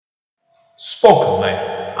Spokenly,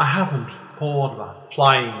 I haven't thought about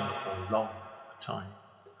flying for a long time.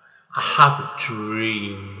 I haven't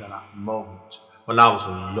dreamed of that moment when I was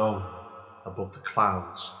alone above the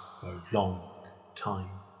clouds for a long time.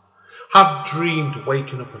 I haven't dreamed of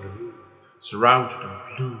waking up in a room surrounded in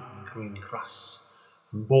blue and green grass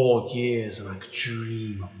for more years than I could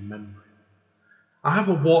dream of remembering. I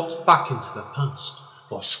haven't walked back into the past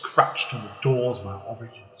or scratched on the doors of my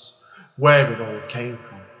origins, where it all came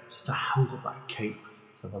from, since I hung up that cape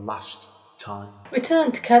for the last time.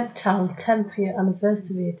 Return to Cape Town 10th Year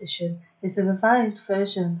Anniversary Edition is a revised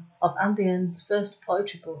version of Andy N's first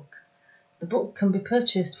poetry book. The book can be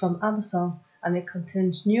purchased from Amazon and it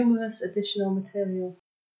contains numerous additional material.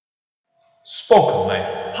 Spokenly.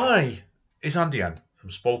 Hi, it's Andy Ann from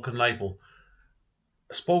Spoken Label.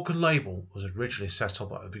 Spoken Label was originally set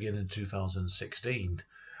up at the beginning of 2016,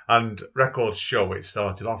 and Records Show it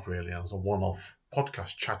started off really as a one-off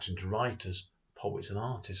podcast chatting to writers, poets and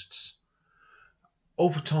artists.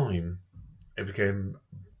 Over time, it became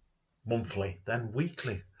monthly, then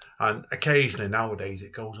weekly, and occasionally nowadays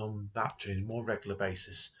it goes on that to a more regular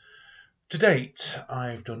basis. To date,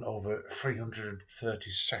 I've done over 330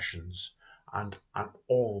 sessions, and I'm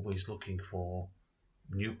always looking for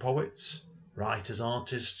new poets, writers,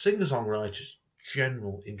 artists, singer-songwriters,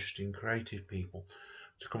 general interesting creative people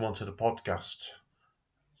to come onto the podcast.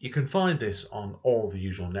 You can find this on all the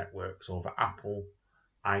usual networks over Apple,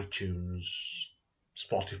 iTunes,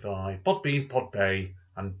 Spotify, Podbean, Podbay,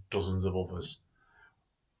 and dozens of others.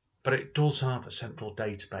 But it does have a central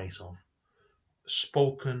database of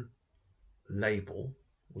spoken label,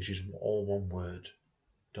 which is all one word,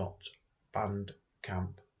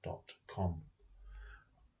 .bandcamp.com.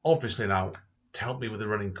 Obviously now, to help me with the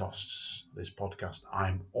running costs of this podcast,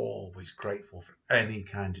 I'm always grateful for any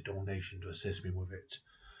kind of donation to assist me with it.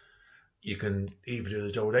 You can either do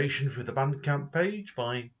the donation through the Bandcamp page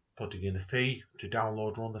by putting in a fee to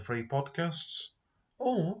download one of the free podcasts,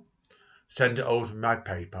 or send it over to my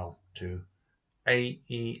PayPal to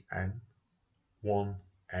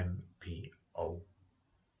aen1mpo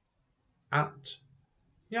at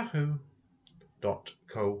yahoo.co.uk.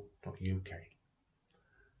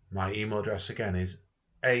 My email address again is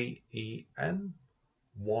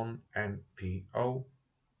aen1mpo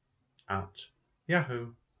at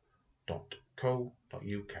yahoo.co.uk.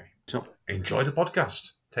 So enjoy the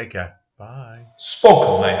podcast. Take care. Bye.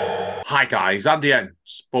 Spokenly. Hi guys, Andy N,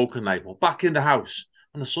 Spoken Label, back in the house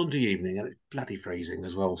on a Sunday evening, and it's bloody freezing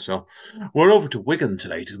as well. So we're over to Wigan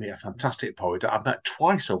today to meet a fantastic poet that I've met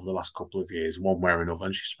twice over the last couple of years, one way or another,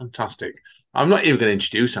 and she's fantastic. I'm not even going to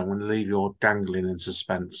introduce her, I'm going to leave you all dangling in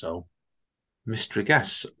suspense. So, mystery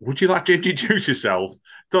guests, would you like to introduce yourself?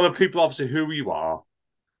 Tell the people obviously who you are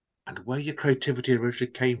and where your creativity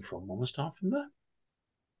originally came from. We'll start from there.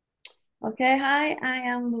 Okay, hi, I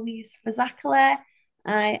am Louise Fazackerley.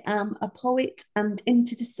 I am a poet and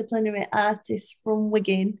interdisciplinary artist from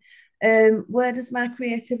Wigan. Where does my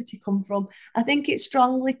creativity come from? I think it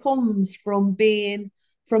strongly comes from being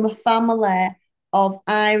from a family of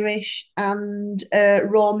Irish and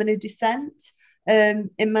Romany descent.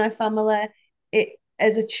 In my family,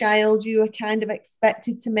 as a child, you were kind of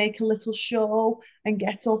expected to make a little show and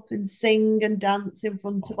get up and sing and dance in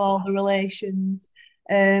front of all the relations.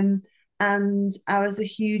 And I was a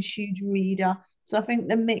huge, huge reader. So I think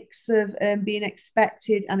the mix of being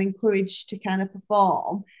expected and encouraged to kind of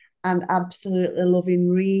perform and absolutely loving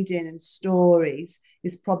reading and stories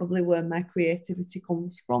is probably where my creativity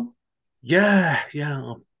comes from. Yeah.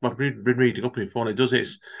 I've been reading up on it. It does.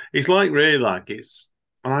 It's like really like it's,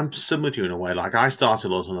 and I'm similar to you in a way. Like I started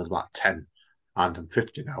those when I was about 10, and I'm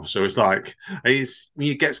 50 now. So it's like it's when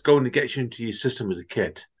it gets going, it gets you into your system as a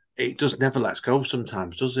kid. It just never lets go.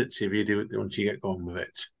 Sometimes, does it? If you do it once you get going with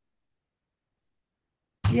it.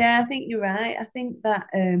 Yeah, I think you're right. I think that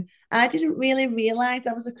I didn't really realize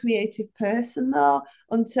I was a creative person though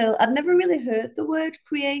until I'd never really heard the word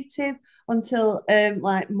creative until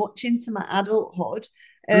like much into my adulthood.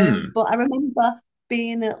 Mm. But I remember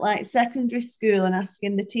being at like secondary school and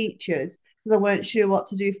asking the teachers because I weren't sure what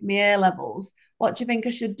to do for my A levels. What do you think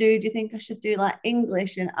I should do? Do you think I should do like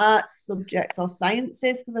English and arts subjects or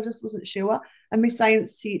sciences? Because I just wasn't sure. And my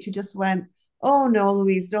science teacher just went, "Oh no,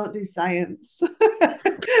 Louise, don't do science." And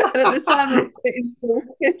at the time, I was a bit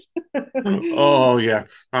insulted. Oh yeah,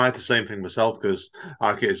 I had the same thing myself because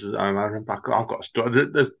I guess and I remember I've got a story.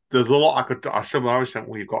 There's a lot I could. I was saying,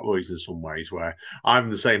 well, you've got Louise in some ways where I'm in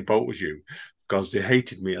the same boat as you because they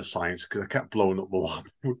hated me at science because I kept blowing up the lab.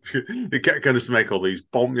 They kept going to make all these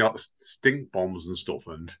stink bombs and stuff,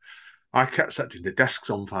 and I kept setting the desks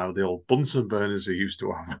on fire with the old Bunsen burners they used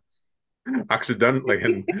to have. accidentally.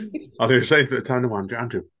 And I was saying at the time, no,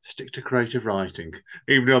 Andrew, stick to creative writing.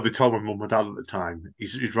 Even though they told my mum and dad at the time,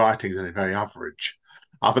 his writing's only very average.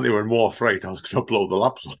 I think they were more afraid I was going to blow the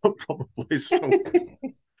laptop, probably. So,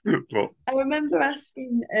 but I remember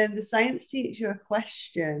asking the science teacher a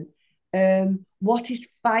question, what is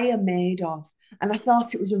fire made of? And I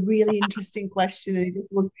thought it was a really interesting question, and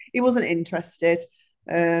he wasn't interested.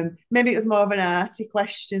 Maybe it was more of an arty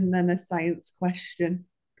question than a science question.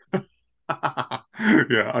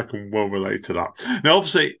 yeah, I can well relate to that. Now,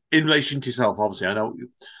 obviously, in relation to yourself, obviously, I know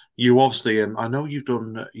you obviously, I know you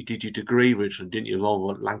did your degree originally, didn't you,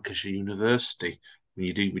 over at Lancashire University? When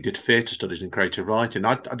we did theatre studies and creative writing.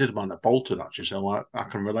 I did mine at Bolton actually, so I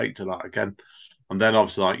can relate to that again. And then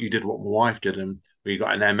obviously, like you did what my wife did, and we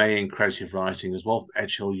got an MA in creative writing as well from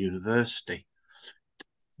Edge Hill University.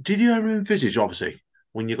 Did you ever envisage, obviously,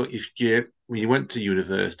 when you got when you went to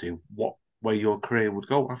university, what where your career would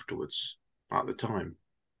go afterwards at the time?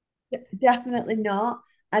 Definitely not.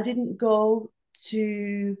 I didn't go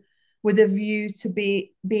to with a view to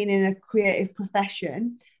being in a creative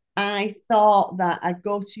profession. I thought that I'd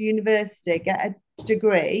go to university, get a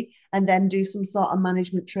degree, and then do some sort of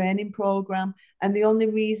management training program. And the only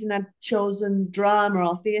reason I'd chosen drama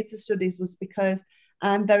or theatre studies was because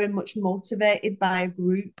I'm very much motivated by a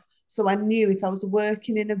group. So I knew if I was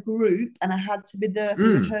working in a group and I had to be there for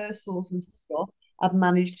Mm. rehearsals and stuff, I'd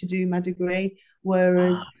managed to do my degree.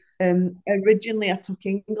 Whereas originally I took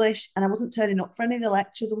English and I wasn't turning up for any of the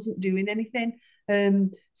lectures. I wasn't doing anything.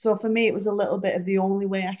 So for me, it was a little bit of the only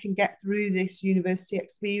way I can get through this university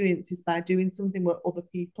experience is by doing something where other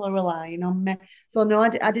people are relying on me. So no,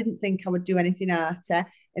 I didn't think I would do anything arty.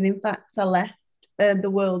 And in fact, I left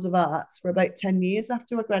the world of arts for about 10 years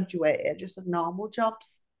after I graduated. I just had normal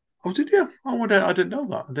jobs. Oh, did you? Oh, I didn't know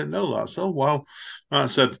that. I didn't know that. So, wow. I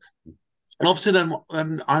said, and obviously, then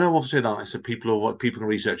I know obviously that I said people are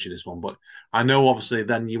researching this one, but I know obviously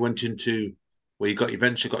then you went into where you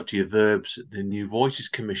eventually got to your verbs, the New Voices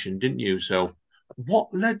Commission, didn't you? So,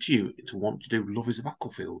 what led you to want to do Love is a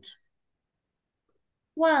Battlefield?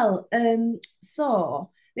 Well,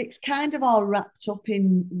 so it's kind of all wrapped up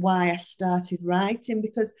in why I started writing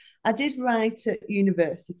because I did write at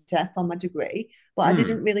university for my degree, but I Hmm.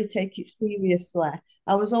 didn't really take it seriously.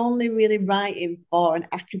 I was only really writing for an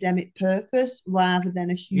academic purpose rather than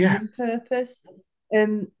a Yeah. human purpose.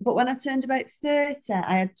 But when I turned about 30,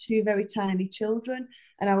 I had two very tiny children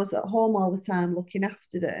and I was at home all the time looking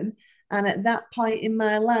after them. And at that point in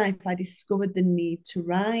my life, I discovered the need to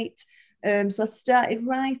write. So I started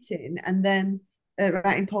writing and then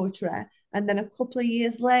writing poetry. And then a couple of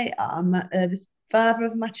years later, the father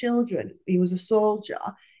of my children, he was a soldier,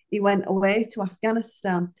 he went away to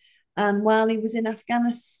Afghanistan. And while he was in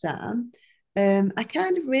Afghanistan, I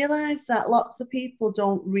kind of realized that lots of people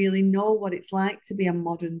don't really know what it's like to be a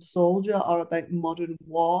modern soldier or about modern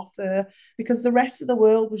warfare because the rest of the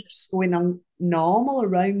world was just going on normal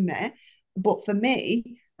around me. But for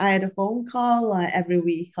me, I had a phone call like every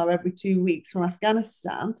week or every 2 weeks from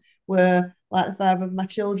Afghanistan where like the father of my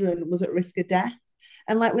children was at risk of death.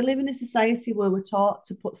 And like we live in a society where we're taught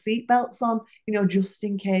to put seatbelts on, just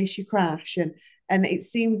in case you crash. And it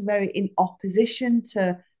seems very in opposition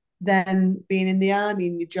to then being in the army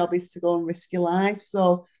and your job is to go and risk your life.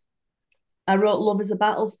 So I wrote Love is a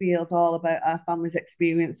Battlefield, all about our family's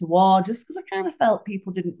experience of war, just because I kind of felt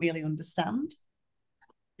people didn't really understand.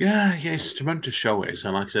 Yeah, yeah, it's a tremendous show. It is,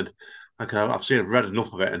 and like I said, I've read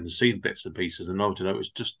enough of it and seen bits and pieces, and know to know it's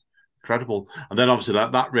just incredible. And then obviously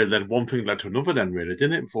that really then one thing led to another, then really,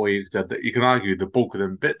 didn't it? For you said that you can argue the bulk of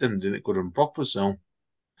them bit them didn't it good and proper. So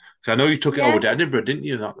I know you took it over Yeah, to Edinburgh, didn't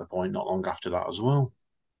you? At the point, not long after that as well.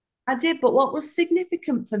 I did, but what was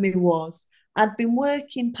significant for me was I'd been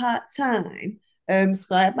working part time.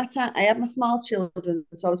 So I had my small children,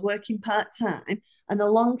 so I was working part time, and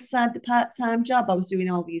alongside the part time job, I was doing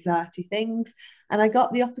all these arty things, and I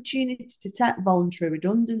got the opportunity to take voluntary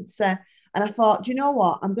redundancy. And I thought, do you know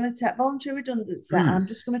what? I'm going to take voluntary redundancy, and Hmm. I'm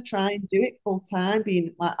just going to try and do it full time,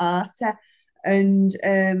 being like arty. And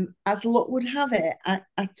as luck would have it,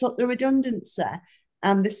 I took the redundancy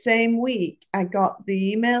and the same week, I got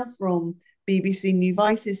the email from BBC New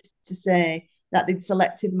Voices to say that they'd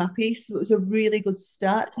selected my piece. So it was a really good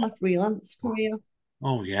start to my freelance career.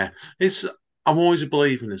 Oh yeah, it's. I'm always a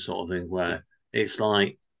believer in this sort of thing where it's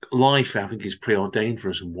like life. I think is preordained for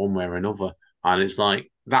us in one way or another, and it's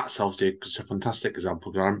like that's obviously it's a fantastic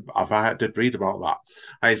example. I did read about that.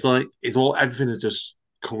 And it's like it's all everything that just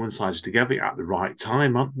coincides together at the right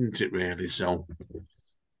time, hasn't it? Really, so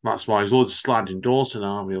that's why it's always a sliding door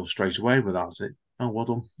scenario straight away. But that's it. Oh, well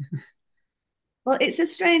done. Well, it's a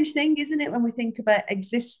strange thing, isn't it, when we think about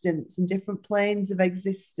existence and different planes of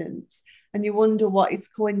existence, and you wonder what is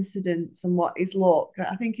coincidence and what is luck.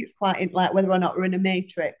 I think it's quite like whether or not we're in a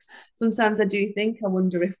matrix. Sometimes I do think I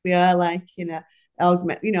wonder if we are like in a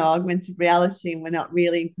augmented reality and we're not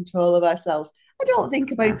really in control of ourselves. I don't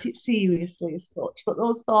think about it seriously as such, but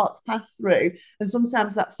those thoughts pass through, and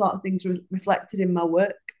sometimes that sort of thing's reflected in my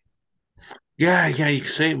work. Yeah, yeah, you can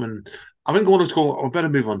see it when I think I want to go. I better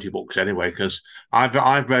move on to your books anyway because I've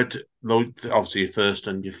read obviously your first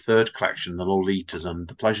and your third collection, the Lolitas and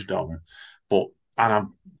the Pleasure Dome, but and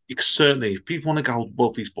I'm certainly if people want to go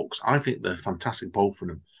both these books, I think they're fantastic both of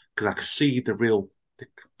them because I can see the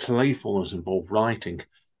playfulness in both writing.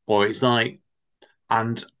 But it's like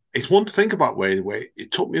and it's one to think about where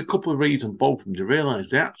it took me a couple of reads on both of them to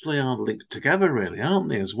realise they actually are linked together, really, aren't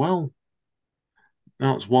they, as well?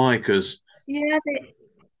 That's why, because Yeah,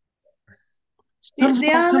 they are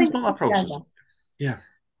tell us linked about that process. together. Yeah.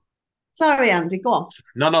 Sorry, Andy, go on.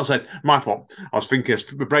 No, no, I said my fault. I was thinking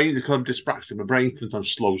my brain because I'm distracted. My brain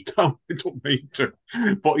sometimes slows down. It don't mean to.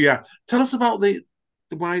 But yeah, tell us about the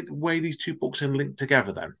way these two books are linked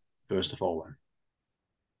together. Then, first of all, then.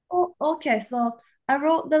 Oh, okay, so I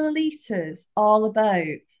wrote the Lolitas all about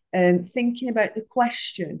thinking about the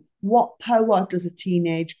question, what power does a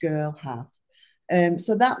teenage girl have?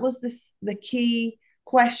 So that was the key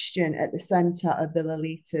question at the center of the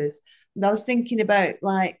Lolitas. And I was thinking about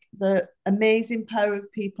like the amazing power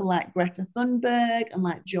of people like Greta Thunberg and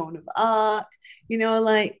like Joan of Arc,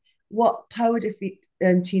 like what power do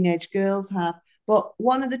teenage girls have? But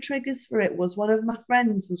one of the triggers for it was one of my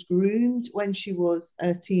friends was groomed when she was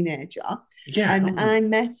a teenager, Yeah. and I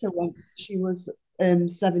met her when she was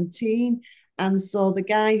 17. And so the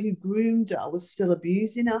guy who groomed her was still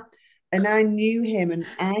abusing her. And I knew him, and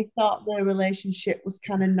I thought their relationship was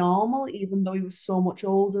kind of normal, even though he was so much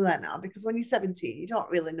older than her. Because when you're 17, you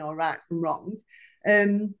don't really know right from wrong.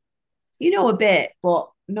 Um, you know a bit, but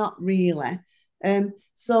not really.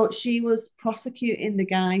 So she was prosecuting the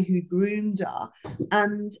guy who groomed her.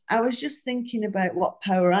 And I was just thinking about what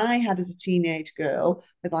power I had as a teenage girl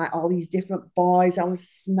with like all these different boys I was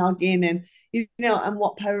snogging and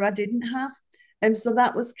what power I didn't have. And so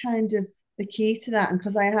that was kind of the key to that. And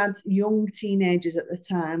because I had young teenagers at the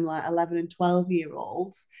time, like 11 and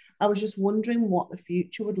 12-year-olds, I was just wondering what the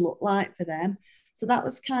future would look like for them. So that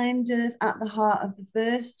was kind of at the heart of the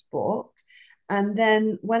first book. And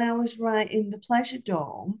then when I was writing The Pleasure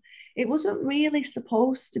Dome, it wasn't really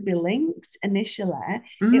supposed to be linked initially.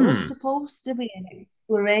 It was Mm. supposed to be an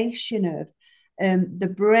exploration of the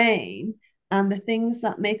brain and the things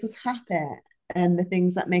that make us happy and the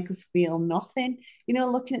things that make us feel nothing.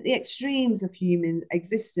 Looking at the extremes of human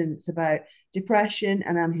existence about depression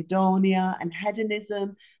and anhedonia and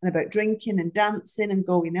hedonism and about drinking and dancing and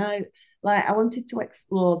going out. Like, I wanted to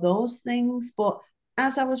explore those things, but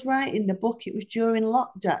as I was writing the book, it was during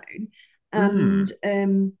lockdown, and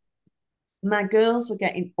Mm. my girls were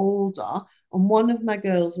getting older, and one of my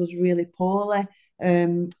girls was really poorly,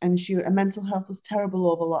 and her mental health was terrible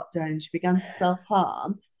over lockdown. She began to self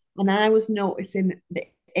harm, and I was noticing the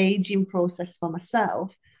aging process for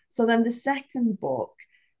myself. So then the second book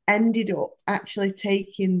ended up actually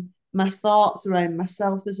taking my thoughts around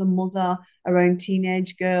myself as a mother, around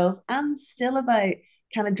teenage girls, and still about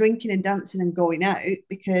kind of drinking and dancing and going out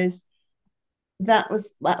because that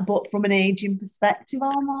was like, but from an aging perspective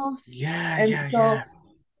almost. Yeah, And yeah, yeah.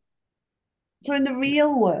 so in the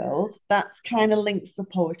real world, that's kind of links to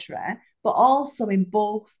poetry, but also in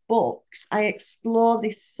both books, I explore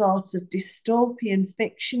this sort of dystopian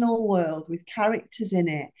fictional world with characters in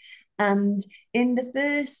it. And in the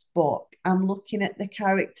first book, I'm looking at the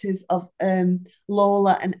characters of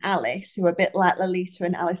Lola and Alice, who are a bit like Lolita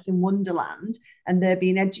and Alice in Wonderland, and they're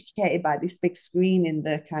being educated by this big screen in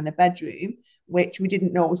the kind of bedroom, which we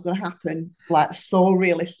didn't know was going to happen like so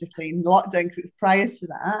realistically in lockdown because it's prior to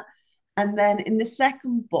that. And then in the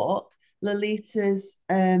second book, Lolita's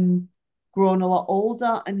grown a lot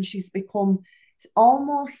older and she's become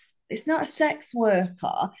it's not a sex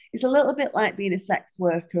worker. It's a little bit like being a sex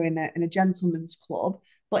worker in a gentleman's club,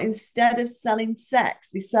 but instead of selling sex,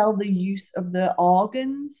 they sell the use of their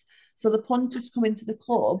organs. So the punters come into the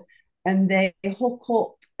club and they hook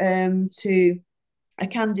up to a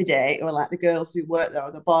candidate or like the girls who work there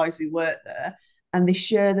or the boys who work there, and they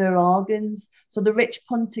share their organs. So the rich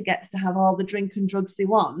punter gets to have all the drink and drugs they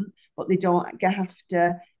want, but they don't have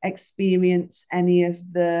to experience any of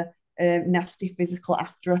the nasty physical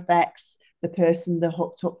after effects. The person they're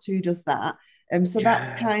hooked up to does that. So that's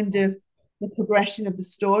Yeah, kind of the progression of the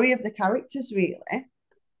story of the characters, really.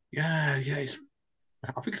 yeah, yeah.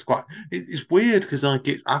 I think it's quite. It's weird because like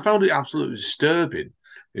I found it absolutely disturbing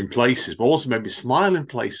in places, but also made me smile in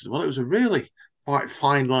places. Well, it was a really quite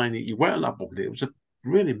fine line that you went on that book, and it was a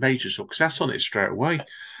really major success on it straight away.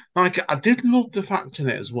 Like I did love the fact in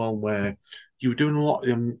it as well, where you were doing a lot.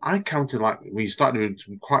 I counted like we started doing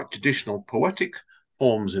some quite traditional poetic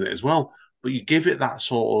forms in it as well, but you give it that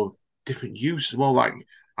sort of different use as well. Like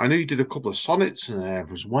I know you did a couple of sonnets in there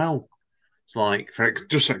as well. It's like for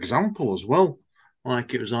just an example as well.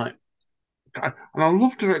 Like it was like, and I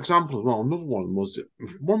loved her example as well. Another one was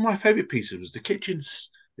one of my favourite pieces was the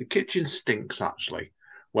kitchen stinks actually,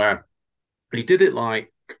 where he did it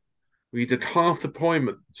like we did half the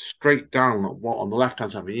poem straight down at what on the left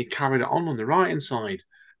hand side, and you carried it on the right hand side,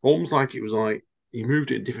 almost like it was like you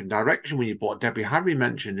moved it in a different direction when you brought Debbie Harry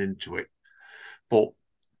mentioned into it. But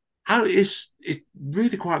how it's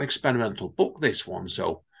really quite an experimental book this one.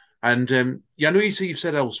 So, and yeah, I know you've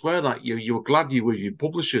said elsewhere that you were glad you were your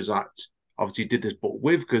publishers that obviously did this book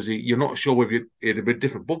with because you're not sure whether it'd be a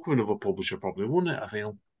different book with another publisher, probably, wouldn't it? I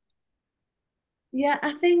feel. Yeah,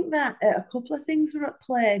 I think that a couple of things were at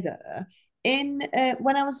play there. In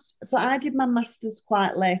when I was, so I did my master's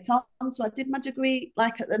quite late on, so I did my degree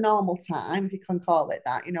like at the normal time, if you can call it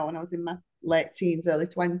that, when I was in my late teens, early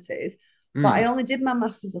 20s. But I Mm. only did my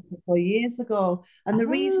master's a couple of years ago, and the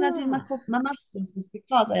reason I did Ah. my master's was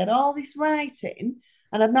because I had all this writing,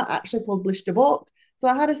 and I'd not actually published a book. So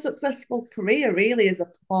I had a successful career really as a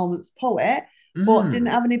performance poet, but didn't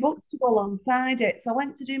Mm. have any books to go alongside it. So I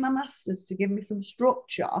went to do my master's to give me some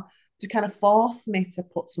structure to kind of force me to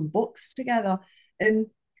put some books together. And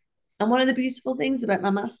and one of the beautiful things about my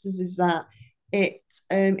master's is that it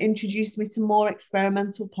introduced me to more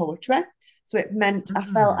experimental poetry. So it meant I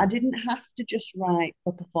felt I Mm. didn't have to just write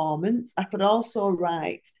for performance. I could also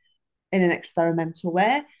write in an experimental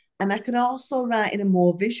way. And I could also write in a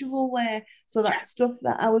more visual way. So that stuff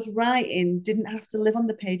that I was writing didn't have to live on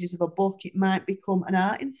the pages of a book. It might become an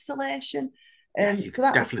art installation. Yeah, you So could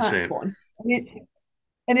that was definitely quite say it. fun.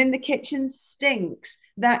 And in the kitchen stinks,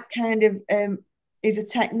 that kind of is a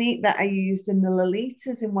technique that I used in the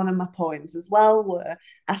Lolitas in one of my poems as well, where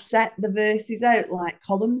I set the verses out like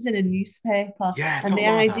columns in a newspaper. Yeah, I And felt the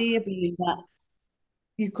like that. idea being that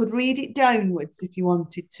you could read it downwards if you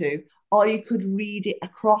wanted to, or you could read it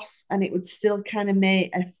across and it would still kind of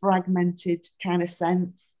make a fragmented kind of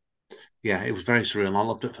sense. Yeah, it was very surreal. I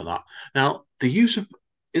loved it for that. Now, the use of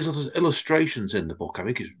illustrations in the book, I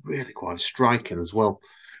think, is really quite striking as well.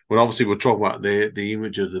 When obviously we're talking about the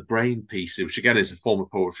image of the brain piece, which again is a form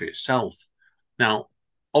of poetry itself. Now,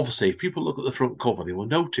 obviously, if people look at the front cover, they will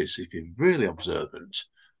notice if you're really observant,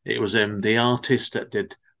 it was the artist that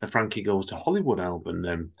did the Frankie Goes to Hollywood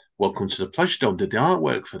album, Welcome to the Pleasure Dome, did the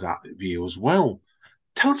artwork for that view as well.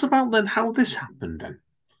 Tell us about then how this happened then,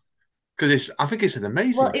 because I think it's an Well,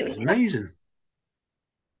 amazing, it it's was amazing.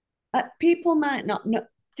 people might not know,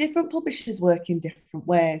 different publishers work in different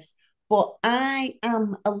ways, but I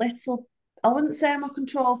am a little, I wouldn't say I'm a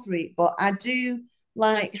control freak, but I do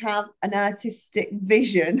like have an artistic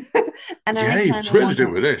vision and Yeah, you really do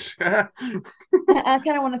with this. I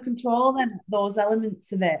kind of want to control those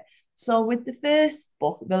elements of it. So with the first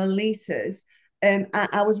book, The Lolitas,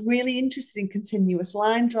 I was really interested in continuous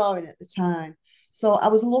line drawing at the time. So I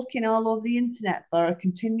was looking all over the internet for a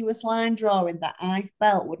continuous line drawing that I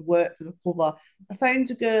felt would work for the cover. I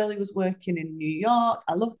found a girl who was working in New York.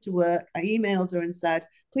 I loved to work. I emailed her and said,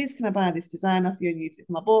 please can I buy this design off you and use it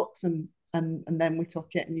for my books? And then we took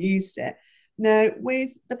it and used it. Now,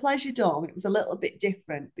 with The Pleasure Dome, it was a little bit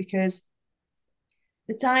different because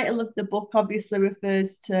the title of the book obviously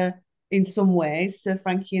refers to, in some ways, to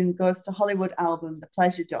Frankie and Goes to Hollywood album, The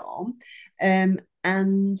Pleasure Dome. And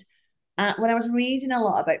when I was reading a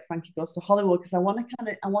lot about Frankie Goes to Hollywood, because I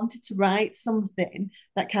wanted to write something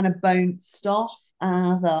that kind of bounced off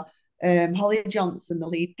either Holly Johnson, the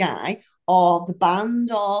lead guy, or the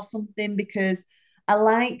band or something, because I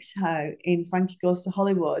liked how in Frankie Goes to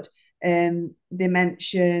Hollywood, they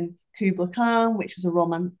mention Kubla Khan, which was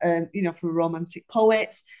a for romantic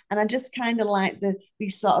poets, and I just kind of like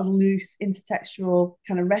these sort of loose intertextual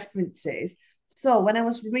kind of references. So when I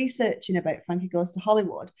was researching about Frankie Goes to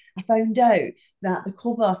Hollywood, I found out that the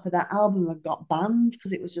cover for that album had got banned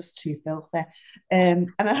because it was just too filthy. And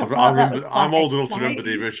I I thought that was remember. I'm quite old enough to remember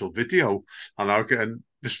the exciting. original video, and I getting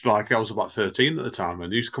just like I was about 13 at the time,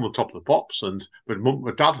 and he used to come on top of the pops. And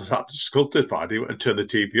my dad was that disgusted by it, he went and turned the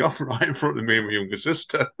TV off right in front of me and my younger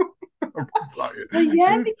sister. Like, Well,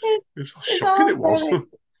 yeah, because it's how it's shocking all it was.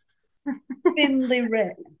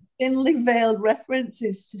 very thinly veiled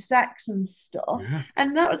references to sex and stuff. Yeah.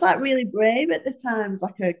 And that was like really brave at the time, as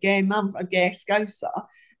like a gay man, a gay scouser.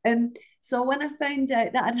 And So when I found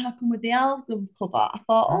out that had happened with the album cover, I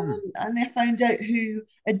thought, oh, and I found out who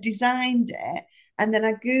had designed it. And then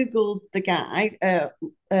I Googled the guy,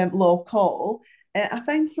 Lo Cole. I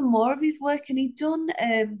found some more of his work, and he'd done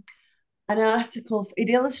an article,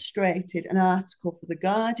 he'd illustrated an article for The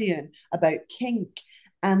Guardian about kink.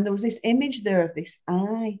 And there was this image there of this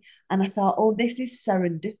eye. And I thought, oh, this is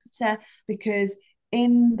serendipity because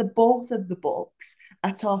in the both of the books,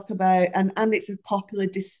 I talk about, and it's a popular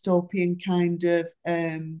dystopian kind of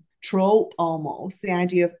trope almost, the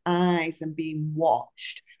idea of eyes and being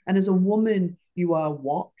watched. And as a woman, you are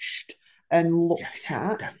watched and looked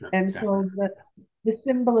at. Definitely, And so the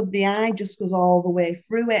symbol of the eye just goes all the way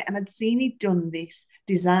through it. And I'd seen he'd done this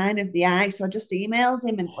design of the eye. So I just emailed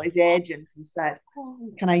him and his agent and said,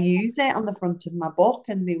 can I use it on the front of my book?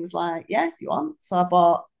 And he was like, yeah, if you want. So I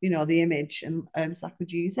bought, the image and so I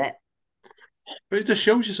could use it. But it just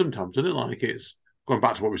shows you sometimes, doesn't it? Like it's going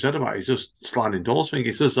back to what we said about it, it's just sliding doors thing.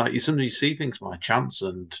 It's just like you sometimes see things by chance,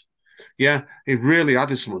 and yeah, it really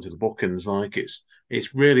added something to the book, and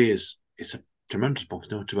it's really is it's a tremendous book.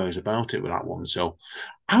 No two ways about it with that one. So,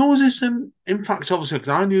 how was this? In fact, obviously,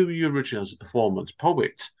 because I knew you originally as a performance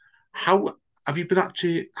poet. How have you been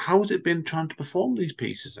actually? How has it been trying to perform these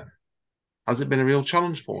pieces? Then has it been a real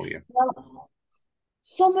challenge for you? Well,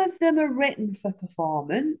 some of them are written for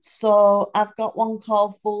performance. So I've got one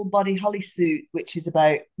called Full Body Holly Suit, which is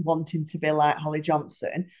about wanting to be like Holly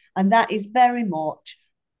Johnson. And that is very much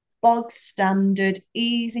bog standard,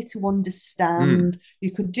 easy to understand.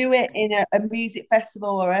 You could do it in a music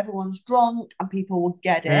festival where everyone's drunk and people would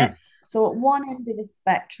get it. So at one end of the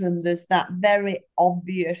spectrum, there's that very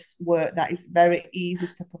obvious work that is very easy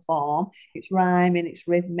to perform. It's rhyming, it's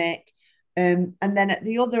rhythmic. And then at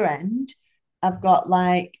the other end, I've got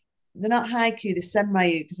like they're not haiku, they're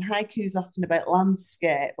senryu, because haiku is often about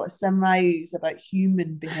landscape, but senryu is about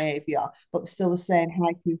human behavior, but they're still the same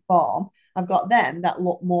haiku form. I've got them that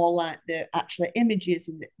look more like they're actually images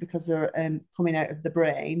because they're coming out of the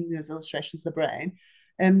brain, there's illustrations of the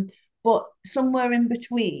brain. But somewhere in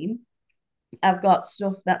between, I've got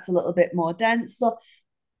stuff that's a little bit more dense. So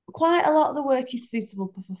quite a lot of the work is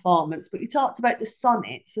suitable for performance, but you talked about the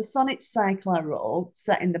sonnets. The sonnet cycle I wrote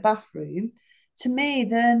set in the bathroom. To me,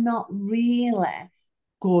 they're not really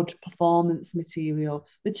good performance material.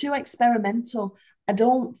 They're too experimental. I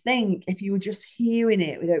don't think if you were just hearing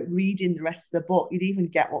it without reading the rest of the book, you'd even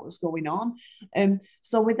get what was going on.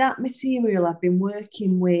 So with that material, I've been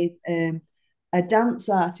working with a dance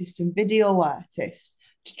artist and video artist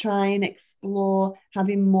to try and explore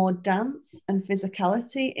having more dance and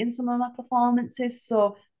physicality in some of my performances.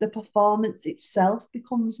 So the performance itself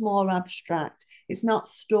becomes more abstract. It's not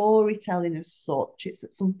storytelling as such, it's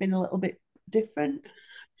something a little bit different.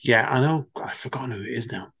 Yeah, I know. I've forgotten who it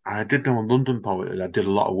is now. I did know a London poet that did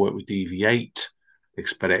a lot of work with DV8,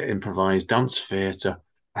 Expedit Improvised Dance Theatre.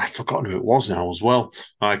 I've forgotten who it was now as well.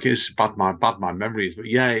 Like it's bad my memories, but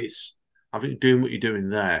yeah, it's I think doing what you're doing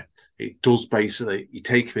there, it does basically you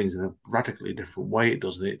take things in a radically different way,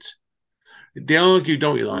 doesn't it? They argue,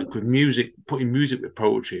 don't you, like with music, putting music with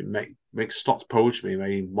poetry, makes stock poetry,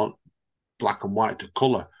 maybe want black and white to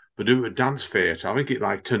colour, but do it with dance theatre. I think it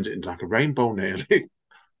like turns it into like a rainbow nearly.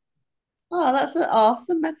 Oh, that's an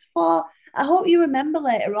awesome metaphor. I hope you remember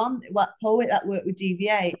later on what poet that worked with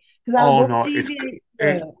DV8 because I Oh love no, DV8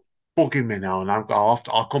 it's work. bugging me now, and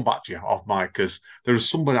I'll come back to you off mic because there is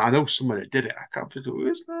somebody I know somebody that did it. I can't think of who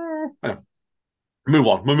it is.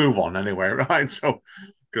 We'll move on anyway, right? So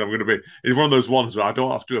because I'm going to be it's one of those ones where I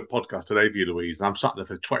don't have to do a podcast today for you, Louise. And I'm sat there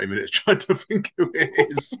for 20 minutes trying to think who it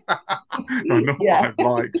is. I know what Yeah. I'm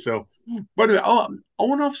like. So, but anyway, I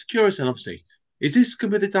want to be curious, and obviously, is this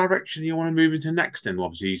going to be the direction you want to move into next? Then,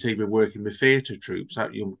 obviously, you say you've been working with theatre troops.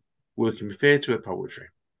 That you're working with theatre with poetry.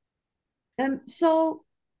 So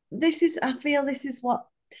I feel this is what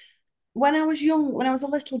when I was young, when I was a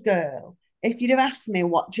little girl, if you'd have asked me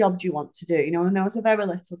what job do you want to do, when I was a very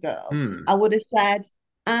little girl, Hmm. I would have said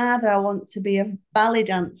either I want to be a ballet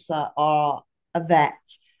dancer or a vet.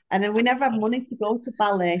 And then we never had money to go to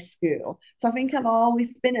ballet school. So I think I've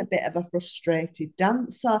always been a bit of a frustrated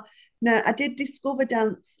dancer. Now, I did discover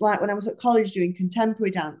dance like when I was at college doing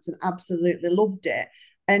contemporary dance and absolutely loved it.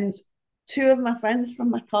 And two of my friends from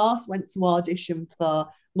my course went to audition for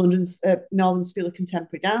London's Northern School of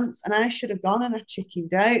Contemporary Dance, and I should have gone and I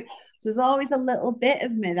chickened out. So there's always a little bit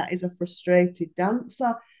of me that is a frustrated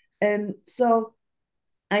dancer. So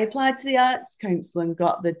I applied to the Arts Council and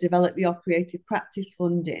got the Develop Your Creative Practice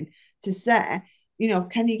funding to say,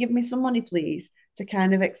 can you give me some money, please, to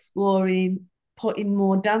kind of exploring putting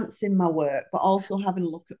more dance in my work, but also having a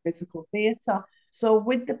look at physical theatre. So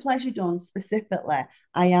with the Pleasure Dome specifically,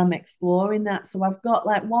 I am exploring that. So I've got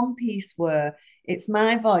like one piece where it's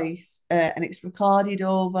my voice and it's recorded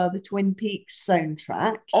over the Twin Peaks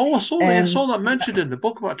soundtrack. Oh, I Um, saw that mentioned in the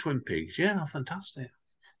book about Twin Peaks. Yeah, fantastic.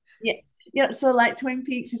 yeah, yeah. So like Twin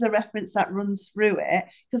Peaks is a reference that runs through it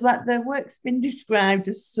because like the work's been described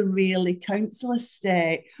as surreally council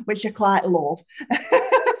estate, which I quite love. I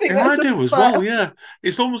think Yeah, I that's a do as quite well. Yeah,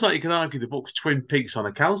 it's almost like you can argue the book's Twin Peaks on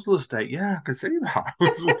a council estate. Yeah, I can see that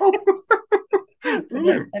as well.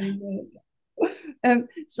 Brilliant. anyway.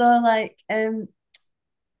 So I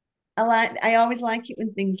always like it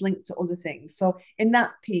when things link to other things. So in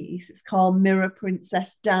that piece, it's called Mirror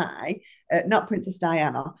Princess Di, not Princess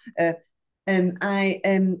Diana.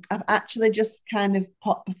 I've actually just kind of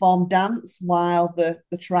performed dance while the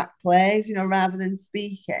track plays, you know, rather than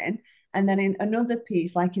speaking. And then in another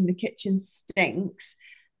piece, like in The Kitchen Stinks,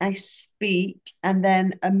 I speak, and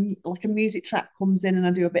then like a music track comes in, and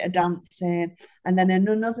I do a bit of dancing. And then in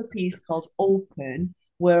another piece called Open,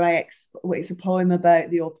 where where it's a poem about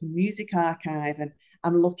the Open Music Archive, and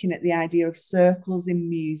I'm looking at the idea of circles in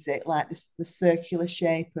music, like the circular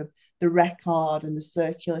shape of the record and the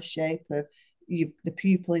circular shape of the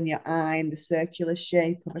pupil in your eye and the circular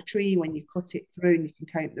shape of a tree when you cut it through and you can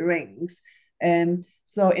count the rings.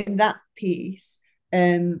 So in that piece,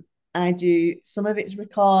 I do some of it's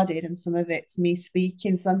recorded and some of it's me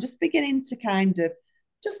speaking. So I'm just beginning to kind of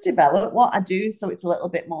just develop what I do so it's a little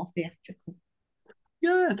bit more theatrical.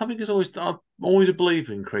 Yeah, I think I'm always a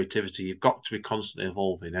believer in creativity. You've got to be constantly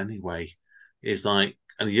evolving anyway. It's like,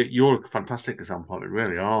 and you're a fantastic example of it,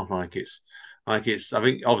 really are. Like it's. I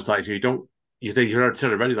think obviously like, you don't. You think you're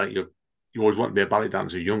already like you always want to be a ballet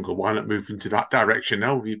dancer younger. Why not move into that direction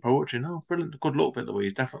now with your poetry? No, brilliant. Good luck with it,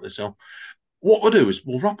 Louise. Definitely. So what we'll do is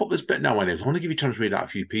we'll wrap up this bit now. Anyways, I want to give you a chance to read out a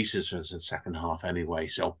few pieces for the second half anyway.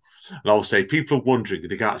 So, and I'll say people are wondering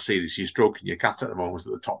they can't see this. You're stroking your cat at the moment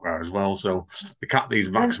at the top there as well. So the cat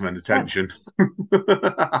needs maximum attention.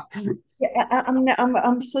 Yeah,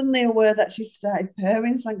 I'm suddenly aware that she started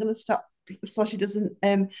purring, so I'm going to stop so she doesn't.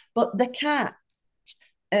 But the cat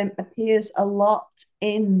appears a lot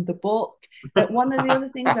in the book. One of the other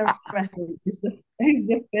things I reference is the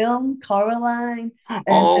film Coraline. And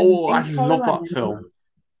Oh, I in love that Coraline, film.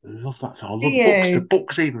 I love that film. I do love the books. The you?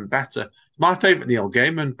 book's even better. It's my favourite Neil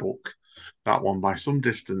Gaiman book. That one by some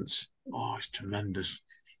distance. Oh, it's tremendous.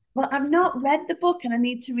 Well, I've not read the book and I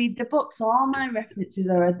need to read the book, so all my references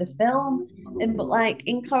are at the film. And but like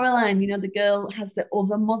in Coraline, you know, the girl has the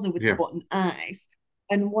other mother with the Yeah. button eyes.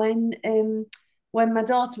 And when my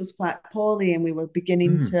daughter was quite poorly and we were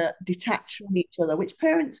beginning Mm. to detach from each other, which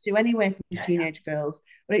parents do anyway from Yeah, yeah. teenage girls,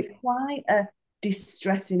 but it's quite a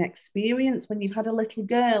distressing experience when you've had a little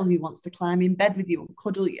girl who wants to climb in bed with you and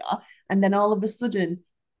cuddle you, and then all of a sudden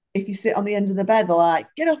if you sit on the end of the bed, they're like,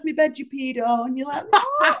 "Get off my bed, you pedo," and you're like,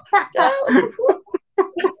 "What? Darling,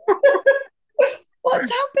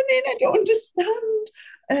 what's happening? I don't understand."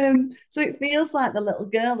 So it feels like the little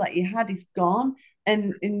girl that you had is gone,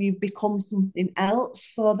 and you've become something else.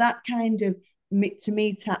 So that kind of to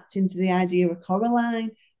me tapped into the idea of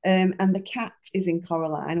Coraline. And the cat is in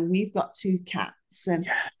Coraline, and we've got two cats, and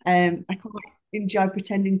I quite enjoy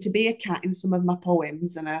pretending to be a cat in some of my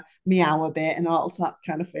poems, and I meow a bit and all that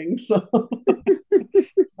kind of thing. So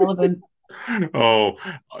it's relevant. Oh,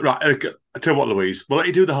 right. Okay. I tell you what, Louise, we'll let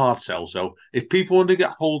you do the hard sell. So, if people want to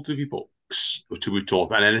get hold of your books, to we talk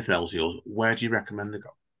about anything else, yours, where do you recommend they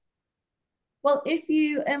go? Well, if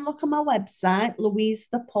you look on my website,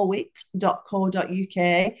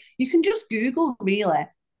 louisethepoet.co.uk, you can just Google really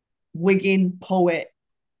Wiggin poet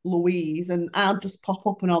Louise, and I'll just pop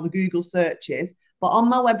up in all the Google searches. But on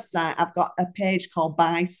my website, I've got a page called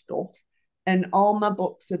Buy Stuff, and all my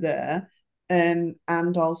books are there. And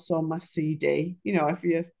also my CD. You know, if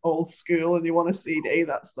you're old school and you want a CD,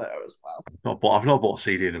 that's there as well. I've not bought a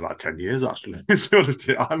CD in about 10 years, actually. So,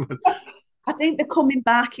 I think they're coming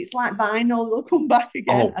back. It's like vinyl; they'll come back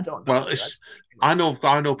again. oh, I don't know. well, I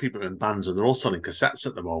know people in bands and they're all selling cassettes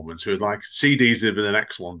at the moment. So, like, CDs will be the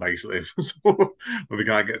next one, basically. So, when we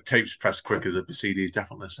can't get tapes pressed quicker, there'll be CDs,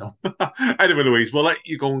 definitely. So, anyway, Louise, we'll let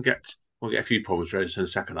you go and we'll get a few poems ready in the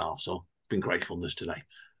second half. So, been great fun this today.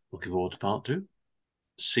 Looking forward to part two.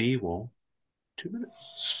 See you all 2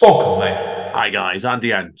 minutes. Spoken Label. Hi guys,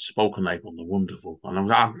 Andy N, Spoken Label, the wonderful, and I'm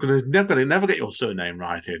gonna never get your surname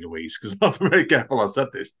right here, Louise, because I'm very careful. I said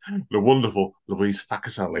this, the wonderful Louise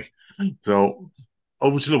Facaselli. So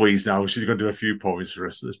over to Louise now. She's going to do a few poems for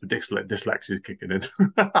us. This dyslexia is kicking in.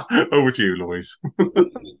 Over to you, Louise.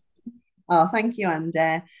 Oh, thank you,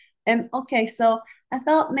 Andy. Okay, so I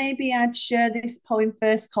thought maybe I'd share this poem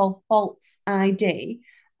first called False ID.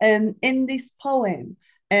 In this poem,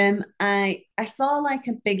 I saw like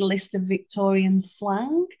a big list of Victorian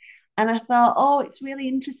slang, and I thought, oh, it's really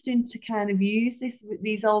interesting to kind of use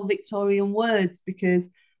these old Victorian words because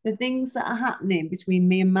the things that are happening between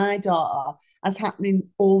me and my daughter as happening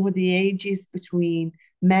over the ages between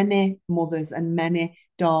many mothers and many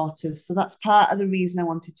daughters. So that's part of the reason I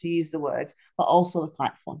wanted to use the words, but also they're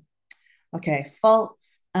quite fun. Okay,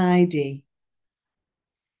 false ID.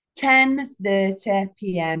 10:30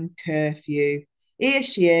 p.m. curfew. Here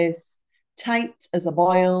she is, tight as a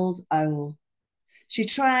boiled owl. She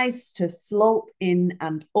tries to slope in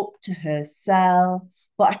and up to her cell,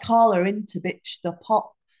 but I call her in to bitch the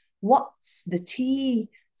pot. What's the tea?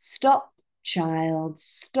 Stop, child,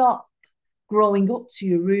 stop. Growing up to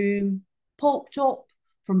your room, poked up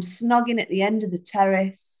from snogging at the end of the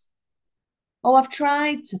terrace. Oh, I've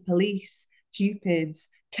tried to police Cupid's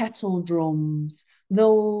kettle drums.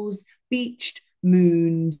 Those beached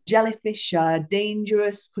moon jellyfish are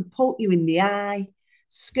dangerous, could poke you in the eye,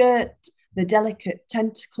 skirt the delicate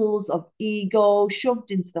tentacles of ego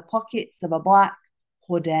shoved into the pockets of a black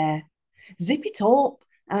hoodie. Zip it up,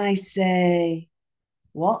 I say.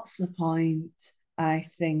 What's the point? I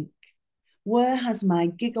think. Where has my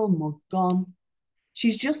giggle mug gone?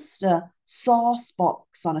 She's just a sauce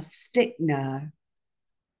box on a stick now.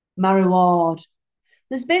 My reward.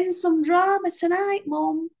 There's been some drama tonight,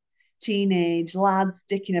 Mum. Teenage lads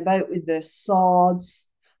dicking about with their swords,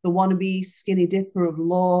 the wannabe skinny dipper of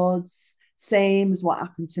lords. Same as what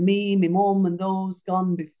happened to me, my mum, and those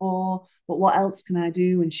gone before. But what else can I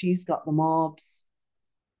do when she's got the mobs?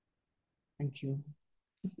 Thank you.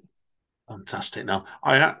 Fantastic. Now,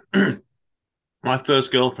 my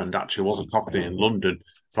first girlfriend actually was a Cockney in London,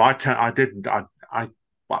 so I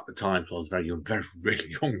at the time I was very young, very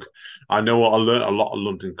really young. I learned a lot of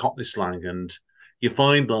London Cockney slang, and you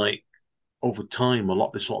find like over time a lot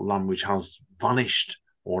of this sort of language has vanished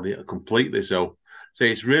or completely. So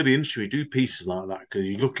it's really interesting. You do pieces like that because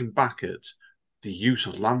you're looking back at the use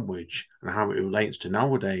of language and how it relates to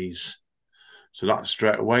nowadays. So that's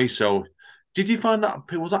straight away. So did you find that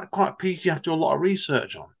was that quite a piece you have to do a lot of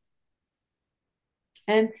research on?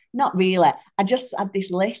 Not really. I just had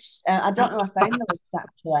this list. I don't know. I found the list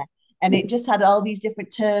actually, and it just had all these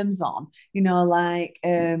different terms on. Like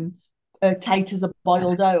tight as a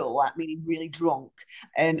boiled owl, like meaning really drunk,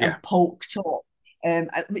 and poked up.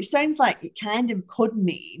 Which sounds like it kind of could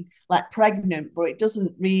mean like pregnant, but it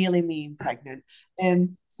doesn't really mean pregnant.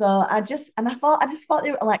 So I just thought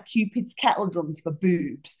they were like Cupid's kettle drums for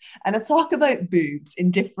boobs, and I talk about boobs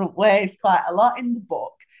in different ways quite a lot in the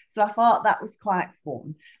book. So I thought that was quite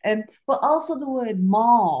fun. But also the word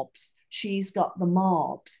mobs, she's got the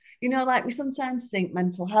mobs. Like we sometimes think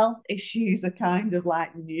mental health issues are kind of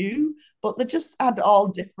like new, but they just had all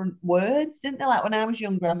different words, didn't they? Like when I was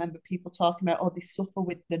younger, I remember people talking about, oh, they suffer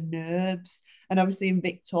with the nerves. And obviously in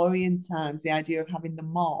Victorian times, the idea of having the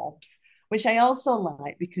mobs, which I also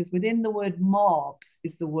like because within the word mobs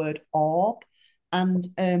is the word orb. And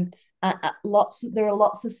there are lots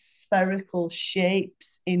of spherical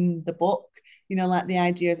shapes in the book, like the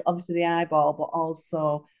idea of obviously the eyeball, but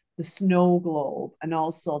also the snow globe and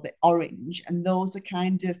also the orange. And those are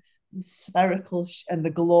kind of spherical, and the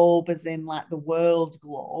globe as in like the world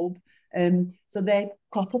globe. So they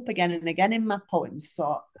crop up again and again in my poems.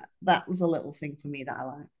 So that was a little thing for me that I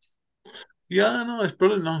liked. Yeah, no, it's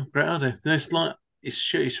brilliant. No, great idea. It's like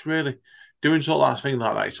it's really doing sort of that thing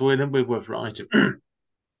like that. It's really worth writing.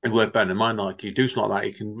 And worth bearing in mind, like you do something like that,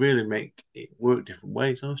 you can really make it work different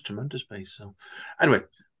ways. Oh, it's tremendous space. So, anyway,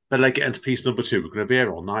 better get into piece number 2. We're going to be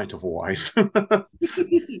here all night otherwise.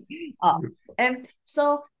 Oh,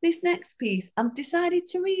 so this next piece, I've decided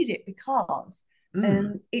to read it because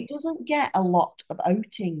it doesn't get a lot of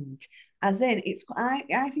outing. As in,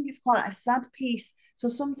 I think it's quite a sad piece. So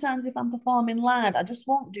sometimes if I'm performing live, I just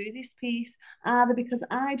won't do this piece either because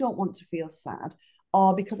I don't want to feel sad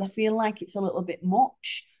or because I feel like it's a little bit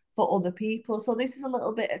much for other people. So this is a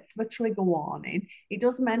little bit of a trigger warning. It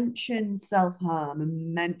does mention self-harm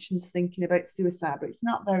and mentions thinking about suicide, but it's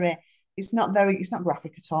not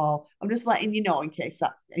graphic at all. I'm just letting you know in case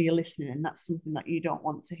that you're listening and that's something that you don't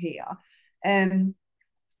want to hear.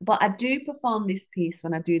 But I do perform this piece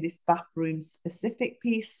when I do this bathroom specific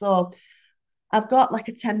piece. So I've got like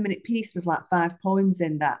a 10-minute piece with like 5 poems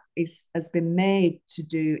in that has been made to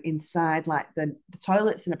do inside like the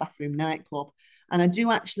toilets in a bathroom nightclub. And I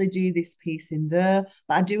do actually do this piece in there,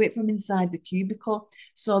 but I do it from inside the cubicle.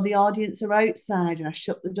 So the audience are outside and I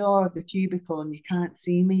shut the door of the cubicle and you can't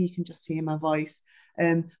see me, you can just hear my voice.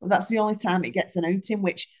 Well, that's the only time it gets an outing,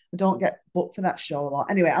 which I don't get booked for that show a lot.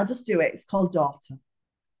 Anyway, I'll just do it. It's called Daughter.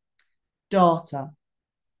 Daughter.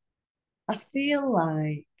 I feel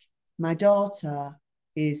like my daughter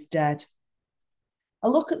is dead. I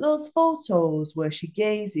look at those photos where she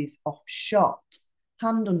gazes off shot,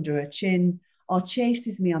 hand under her chin, or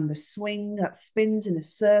chases me on the swing that spins in a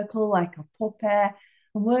circle like a puppet.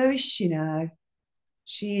 And where is she now?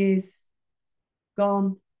 She is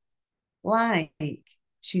gone. Like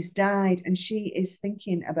she's died and she is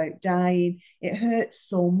thinking about dying. It hurts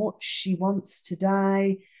so much. She wants to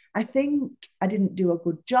die. I think I didn't do a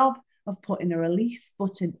good job of putting a release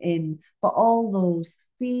button in for all those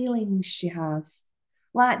feelings she has.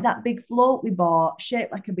 Like that big float we bought,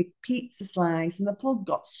 shaped like a big pizza slice, and the plug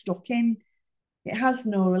got stuck in. It has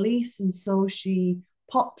no release, and so she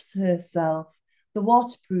pops herself. The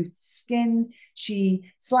waterproof skin,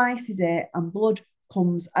 she slices it, and blood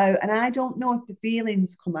comes out. And I don't know if the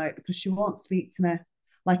feelings come out because she won't speak to me.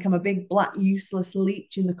 Like I'm a big black useless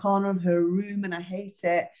leech in the corner of her room, and I hate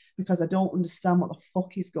it because I don't understand what the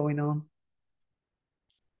fuck is going on.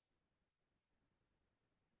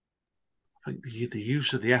 I think the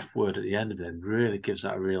use of the F word at the end of it really gives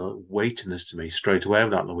that real weightiness to me straight away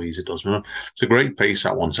with that, Louise. It does. It's a great piece,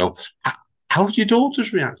 that one. So, how did your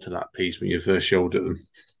daughters react to that piece when you first showed it them?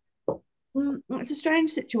 It's a strange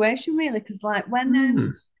situation, really, because like when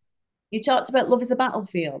Mm, you talked about Love is a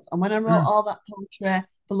Battlefield, and when I wrote mm, all that poetry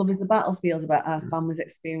for Love is a Battlefield about our family's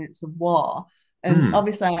experience of war, and mm.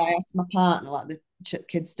 obviously I asked my partner, like the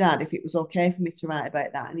kid's dad, if it was okay for me to write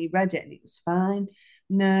about that, and he read it and it was fine.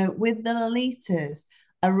 Now, with the Lolitas,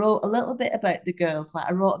 I wrote a little bit about the girls, like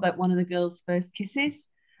I wrote about one of the girls' first kisses,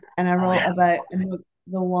 and I Oh wrote yeah. about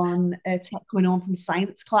the one coming home from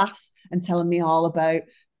science class and telling me all about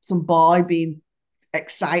some boy being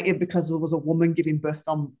excited because there was a woman giving birth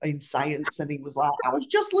on in science, and he was like, I was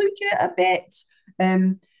just looking at a bit.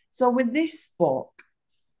 Um, so with this book,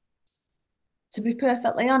 to be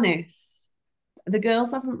perfectly honest, the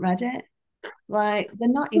girls haven't read it. Like they're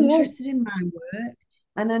not Oh, interested in my work,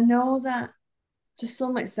 and I know that to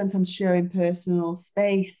some extent I'm sharing personal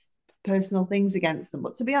space, personal things against them.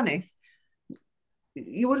 But to be honest,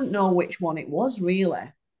 you wouldn't know which one it was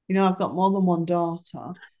really. You know, I've got more than one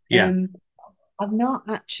daughter. Yeah. Um, I've not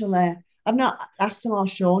asked them or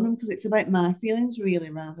shown them because it's about my feelings really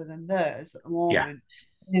rather than theirs at the Yeah. moment.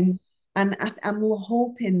 Um, and I'm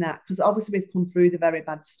hoping that because obviously we've come through the very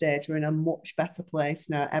bad stage, we're in a much better place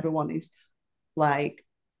now. Everyone is like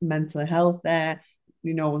mental health there.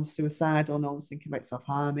 No one's suicidal, no one's thinking about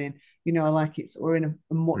self-harming. Like we're in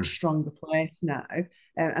a much Mm. stronger place now.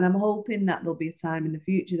 And I'm hoping that there'll be a time in the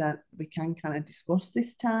future that we can kind of discuss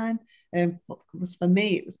this time. Because for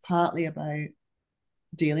me, it was partly about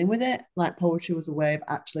dealing with it. Like poetry was a way of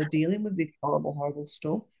actually dealing with this horrible, horrible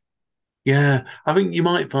stuff. Yeah. I think you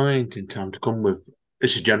might find in time to come with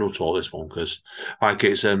this is general talk, this one, because like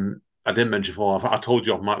it's I didn't mention before, I told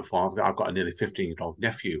you off mic before, I've got a nearly 15-year-old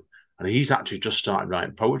nephew, and he's actually just started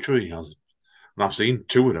writing poetry. He has, and I've seen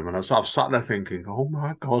two of them, and I've sat there thinking, oh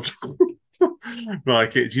my God.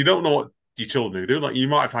 Like it's you don't know what your children do. Like you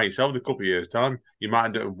might find yourself in a couple of years' time, you might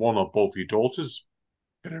end up with one or both of your daughters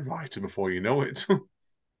been a writer before you know it.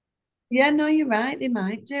 Yeah, no, you're right. They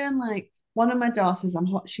might do. And like one of my daughters,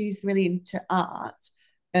 she's really into art.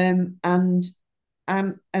 And and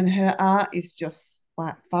her art is just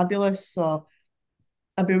like fabulous. So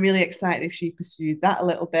I'd be really excited if she pursued that a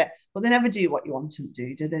little bit. But they never do what you want them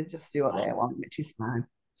to do. They just do what they want, which is fine.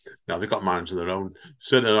 No, they've got minds of their own.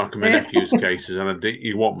 Certainly, like in my nephew's cases, and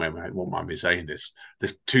you won't mind me saying this.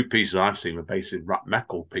 The two pieces I've seen were basically rap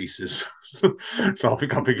metal pieces. So I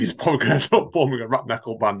think he's probably going to end up forming a rap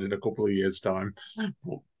metal band in a couple of years' time.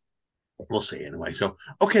 But we'll see anyway. So,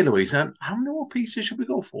 okay, Louise, how many more pieces should we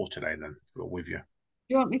go for today then? With you, Do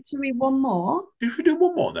you want me to read one more? you should do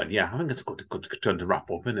one more then. Yeah, I think it's a good turn to wrap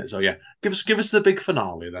up, isn't it? So yeah, give us the big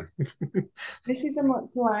finale then. This is a much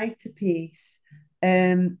lighter piece.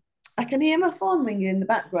 Um, I can hear my phone ringing in the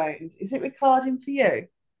background. Is it recording for you?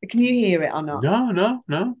 Can you hear it or not? No, no,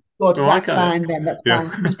 no. Good, No, I that's got it. fine then. That's Yeah.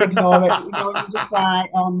 fine. Just ignore it. You're just like,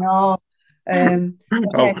 oh no.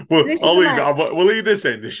 Oh, Okay. well, This is a light. we'll leave this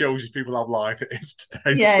in. This shows you people have life. It is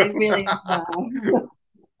today. Yeah, So. it really is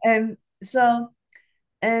fine. So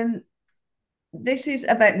um, this is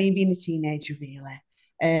about me being a teenager, really,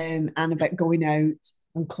 and about going out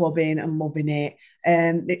and clubbing and loving it.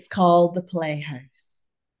 It's called The Playhouse.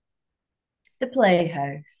 The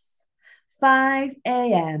Playhouse. 5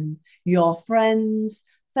 a.m. Your friends,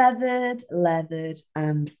 feathered, leathered,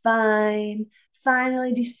 and fine,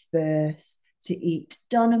 finally disperse to eat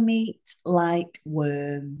doner meat like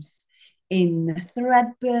worms. In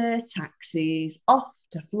threadbare taxis, off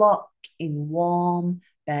to flock in warm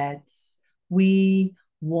beds. We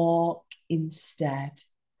walk instead.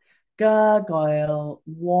 gargoyle,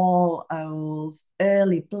 wall owls,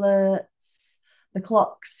 early blurts. The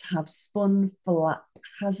clocks have spun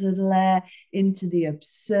haphazardly into the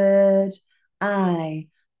absurd. I,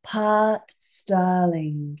 part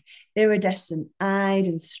starling, iridescent eyed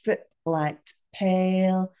and strip light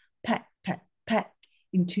pale, peck, peck, peck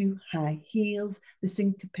into high heels, the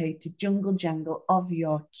syncopated jungle jangle of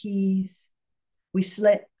your keys. We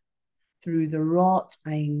slip through the wrought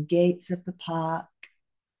iron gates of the park,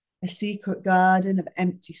 a secret garden of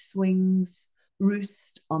empty swings,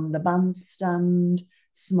 roost on the bandstand,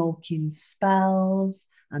 smoking spells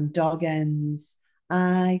and dog ends.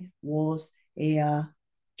 I was here,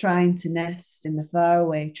 trying to nest in the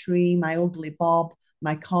faraway tree, my ugly bob,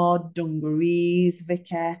 my cord dungarees,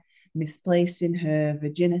 Vicky, misplacing her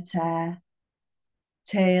virginity,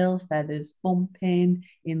 tail feathers bumping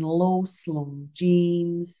in low slung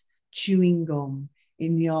jeans, chewing gum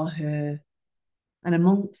in your hair. And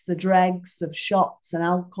amongst the dregs of shots and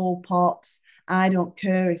alcohol pops, I don't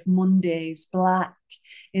care if Monday's black.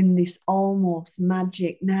 In this almost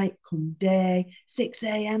magic night come day, 6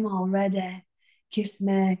 a.m. already. Kiss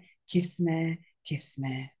me, kiss me, kiss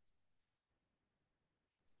me.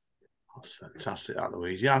 That's fantastic, that,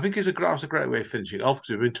 Louise. Yeah, I think that's a great way of finishing it off,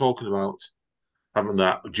 because we've been talking about having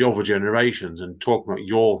that over generations and talking about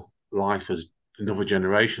your life as another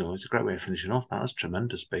generation. It's a great way of finishing off. That was a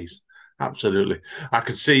tremendous piece. Absolutely. I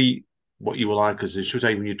could see what you were like as she was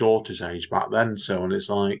even your daughter's age back then. So, and it's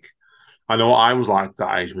like, I know I was like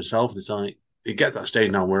that age myself. It's like, you get that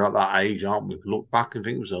stage now, we're at that age, aren't we? Look back and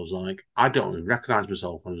think to ourselves, like, I don't even recognise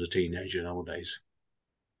myself when I was a teenager nowadays.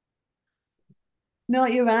 No,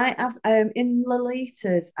 you're right. In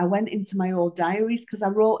Lolita's, I went into my old diaries because I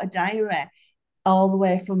wrote a diary all the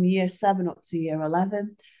way from year 7 up to year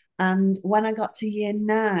 11. And when I got to year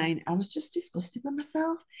 9, I was just disgusted with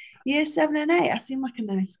myself. Year 7 and 8, I seemed like a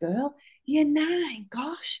nice girl. Year 9,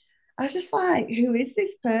 gosh, I was just like, who is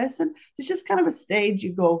this person? It's just kind of a stage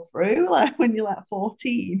you go through, like when you're like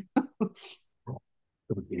 14.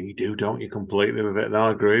 You do, don't you, completely with it? No,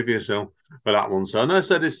 I agree with you. So, but that one, so no, I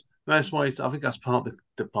said this. That's why I think that's part of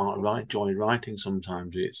the part of joy writing.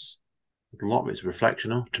 Sometimes it's a lot of it's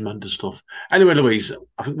reflection of tremendous stuff. Anyway, Louise,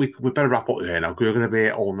 I think we better wrap up here now, because we're going to be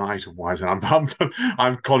here all night otherwise, and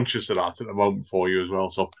I'm conscious of that at the moment for you as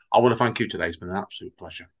well. So I want to thank you today. It's been an absolute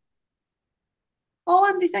pleasure. Oh,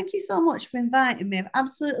 Andy, thank you so much for inviting me. I've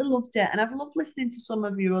absolutely loved it. And I've loved listening to some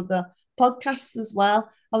of your other podcasts as well.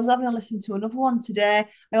 I was having a listen to another one today.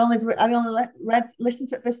 Listened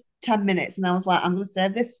to it for 10 minutes, and I was like, I'm going to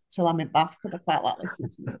save this till I'm in bath, because I quite like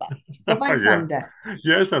listening to the bath. So thanks, Yeah. Andy.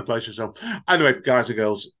 Yeah, it's been a pleasure. So anyway, guys and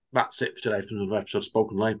girls, that's it for today from another episode of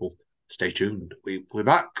Spoken Label. Stay tuned. We're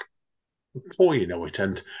back before you know it.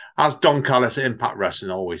 And as Don Callis at Impact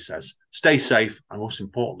Wrestling always says, stay safe, and most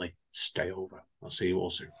importantly, stay over. I'll see you all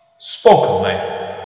soon. Spoken Label.